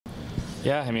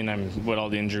Yeah, I mean, with all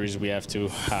the injuries we have to,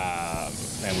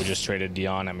 and we just traded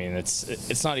Dion. I mean,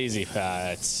 it's not easy.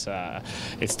 It's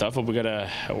tough, but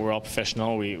we're all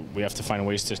professional. We have to find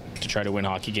ways to try to win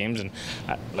hockey games. And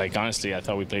like honestly, I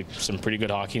thought we played some pretty good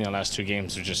hockey in the last 2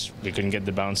 games. We couldn't get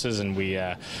the bounces, and we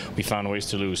found ways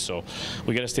to lose. So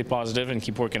we got to stay positive and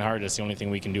keep working hard. That's the only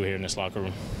thing we can do here in this locker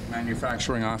room.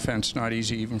 Manufacturing offense, not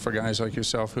easy even for guys like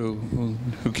yourself who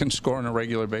can score on a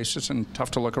regular basis, and tough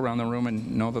to look around the room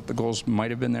and know that the goals might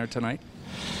have been there tonight.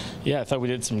 Yeah, I thought we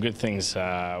did some good things.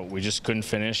 We just couldn't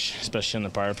finish, especially in the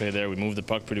power play there. We moved the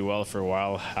puck pretty well for a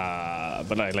while,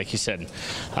 but like you said,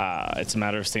 it's a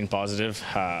matter of staying positive.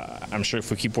 I'm sure if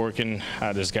we keep working,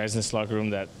 there's guys in this locker room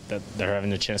that they're having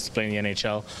the chance to play in the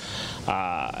NHL,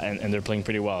 and they're playing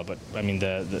pretty well. But I mean,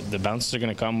 the bounces are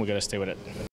going to come. We got to stay with it.